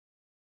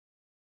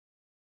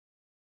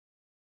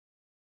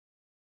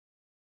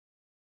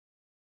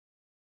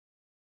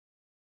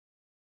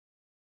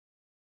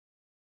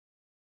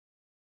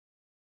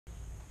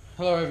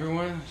Hello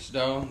everyone, it's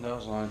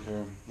Dell's Lawn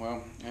Care.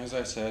 Well, as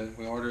I said,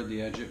 we ordered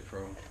the Edgit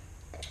Pro.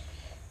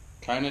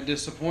 Kind of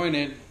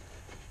disappointed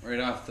right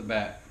off the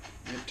bat.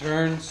 It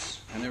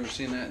turns, I've never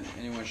seen that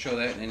anyone show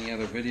that in any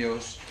other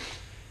videos.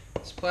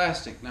 It's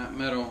plastic, not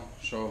metal,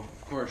 so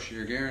of course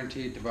you're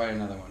guaranteed to buy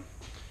another one.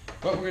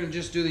 But we're going to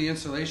just do the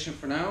installation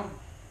for now.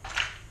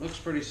 Looks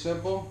pretty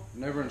simple.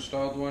 Never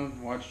installed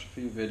one, watched a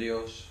few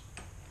videos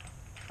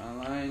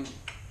online,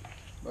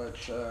 but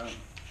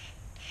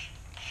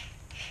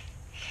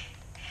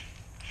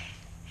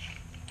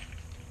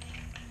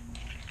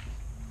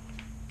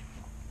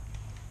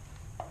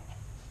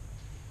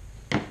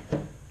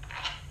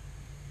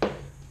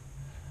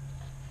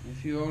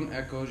if you own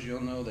Echoes, you'll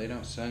know they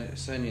don't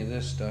send you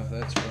this stuff.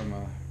 That's from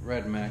a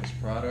Red Max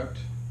product.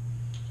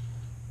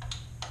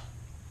 I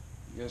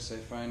guess they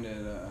find it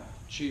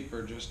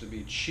cheaper just to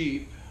be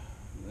cheap.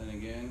 Then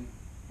again,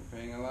 you're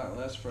paying a lot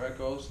less for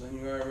Echoes than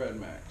you are Red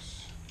Max.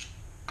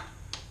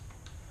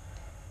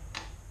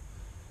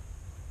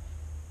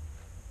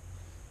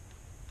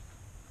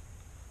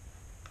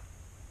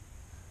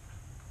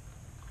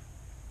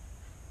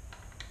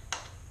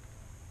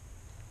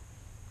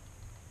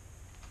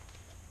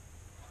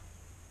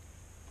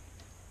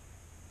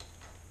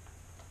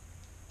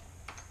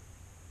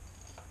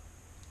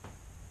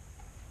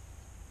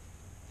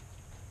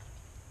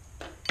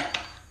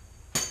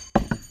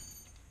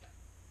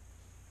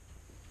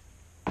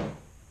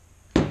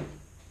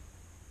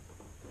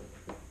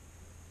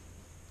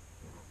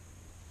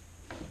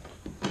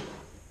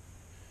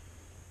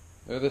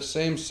 They're the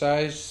same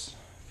size,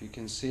 if you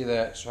can see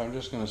that, so I'm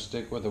just going to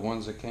stick with the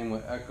ones that came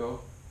with Echo,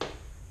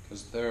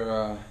 because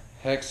they're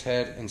hex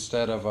head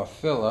instead of a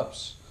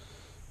Phillips.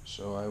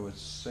 So I would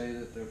say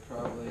that they're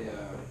probably,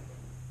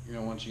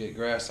 once you get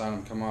grass on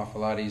them, come off a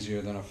lot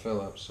easier than a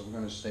Phillips. So we're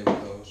going to stay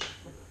with those.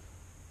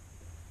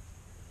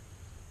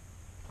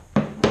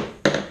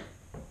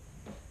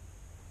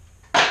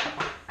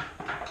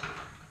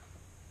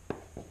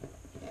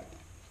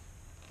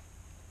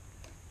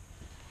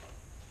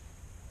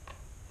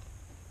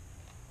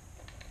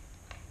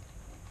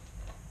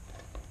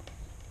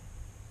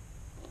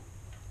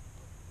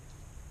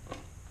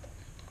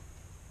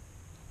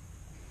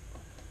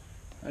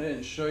 I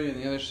didn't show you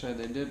on the other side.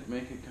 They did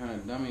make it kind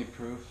of dummy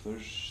proof.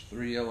 There's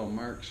 3 yellow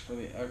marks for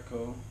the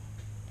Echo.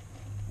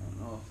 I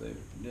don't know if they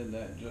did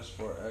that just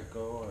for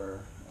Echo or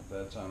if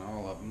that's on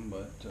all of them,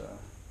 but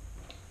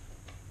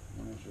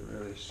if you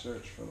really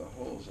search for the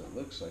holes, it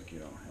looks like you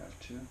don't have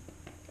to.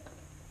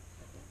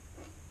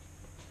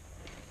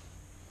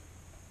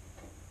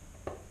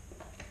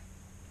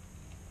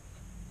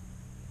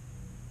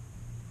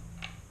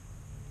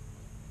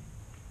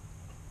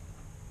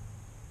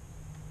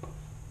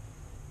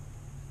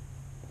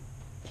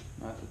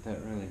 Not that that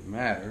really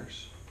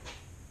matters.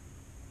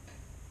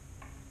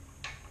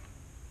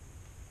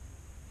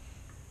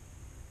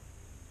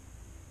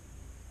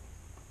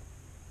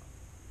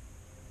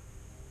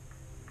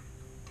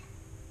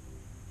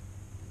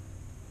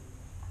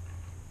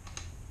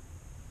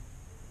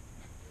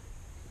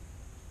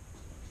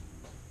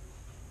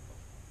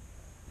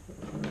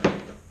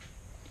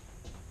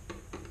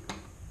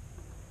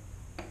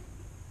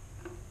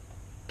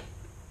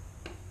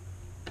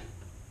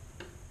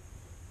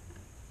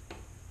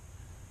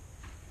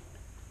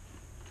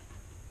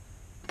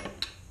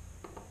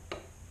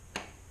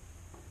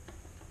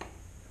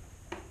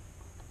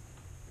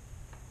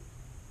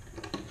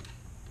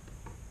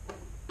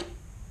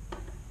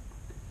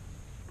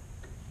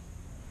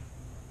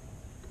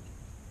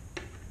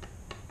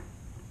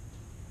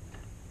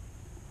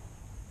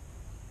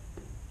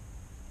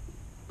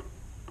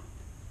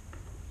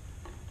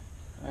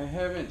 I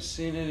haven't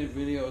seen any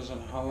videos on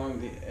how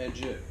long the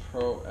Edgit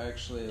Pro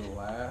actually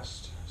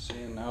lasts.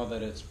 Seeing now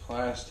that it's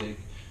plastic,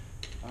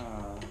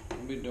 I'll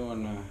be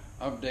doing an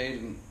update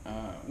and,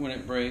 when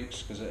it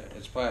breaks, because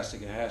it's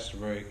plastic, it has to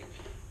break.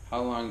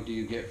 How long do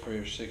you get for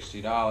your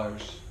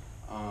 $60?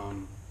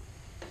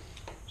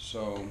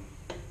 So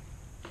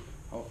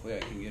hopefully I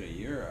can get a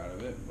year out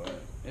of it, but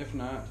if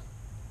not,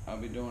 I'll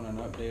be doing an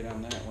update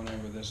on that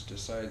whenever this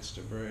decides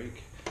to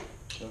break.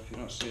 So if you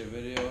don't see a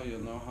video,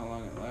 you'll know how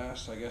long it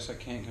lasts. I guess I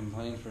can't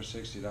complain for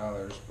 $60,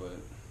 but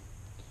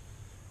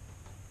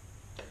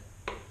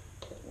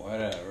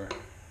whatever.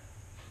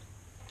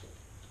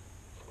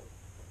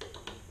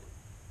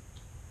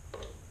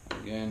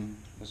 Again,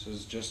 this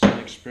is just an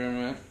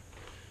experiment.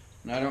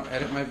 And I don't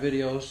edit my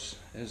videos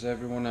as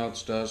everyone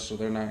else does, so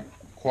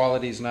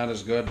quality's not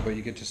as good, but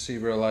you get to see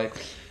real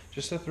life.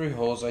 Just the 3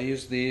 holes. I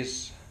use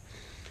these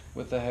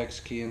with the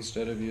hex key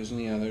instead of using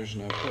the others.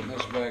 Now putting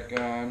this back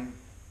on.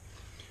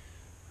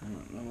 I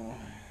don't know.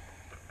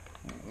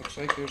 It looks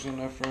like there's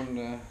enough room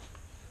to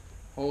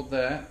hold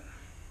that.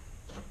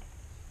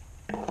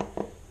 And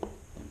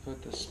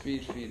put the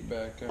speed feed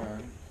back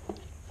on.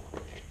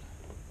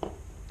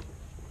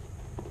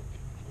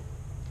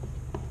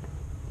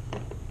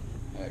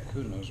 Heck,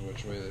 who knows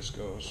which way this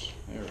goes.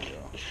 There we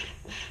go.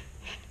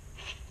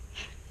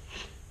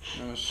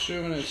 I'm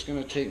assuming it's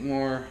going to take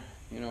more,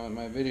 in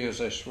my videos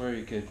I swear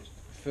you could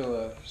fill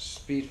a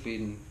speed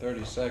feed in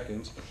 30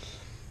 seconds,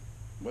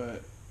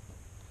 but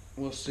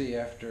we'll see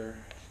after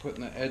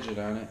putting the Edgit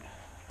on it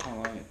how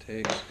long it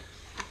takes.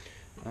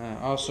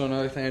 Also,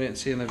 another thing I didn't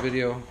see in the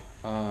video,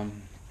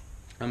 I'm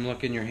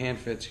looking your hand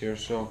fits here,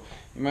 so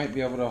you might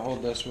be able to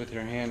hold this with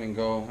your hand and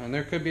go. And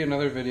there could be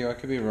another video, I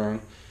could be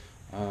wrong.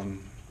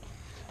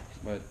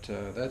 But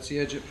that's the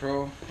Edgit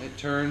Pro. It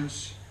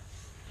turns.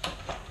 You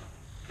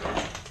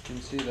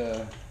can see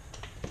the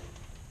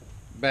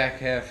back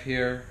half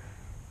here.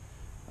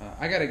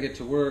 I gotta get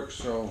to work,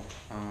 so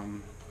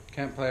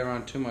can't play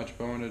around too much,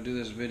 but I want to do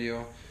this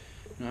video.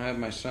 I have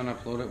my son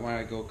upload it when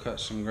I go cut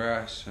some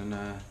grass, and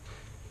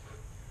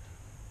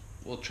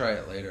we'll try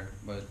it later.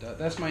 But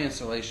that's my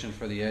installation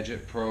for the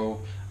Edgit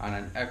Pro on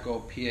an Echo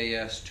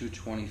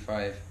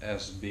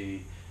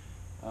PAS-225SB.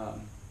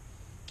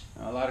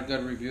 A lot of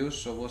good reviews,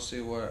 so we'll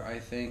see what I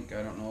think.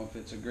 I don't know if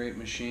it's a great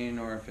machine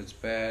or if it's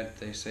bad.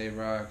 They say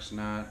rock's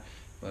not,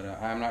 but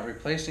I'm not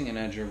replacing an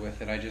edger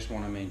with it. I just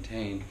want to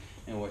maintain,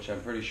 in which I'm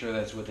pretty sure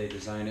that's what they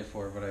designed it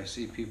for. But I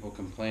see people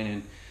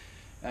complaining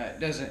it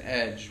doesn't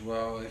edge.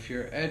 Well, if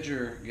your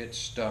edger gets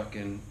stuck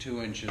in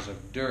 2 inches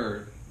of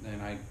dirt,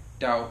 then I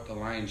doubt the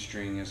line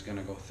string is going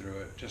to go through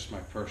it. Just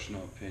my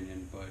personal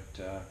opinion,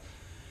 but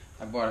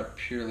I bought it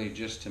purely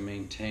just to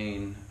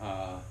maintain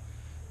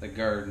the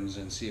gardens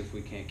and see if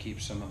we can't keep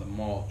some of the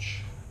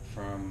mulch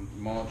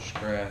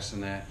grass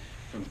and that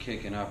from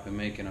kicking up and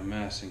making a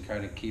mess, and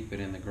kind of keep it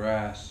in the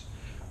grass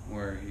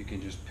where you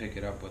can just pick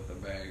it up with a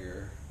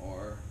bagger,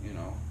 or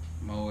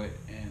mow it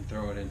and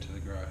throw it into the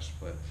grass.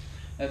 But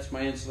that's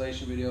my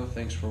installation video.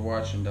 Thanks for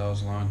watching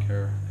Dell's Lawn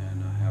Care,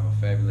 and have a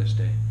fabulous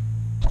day.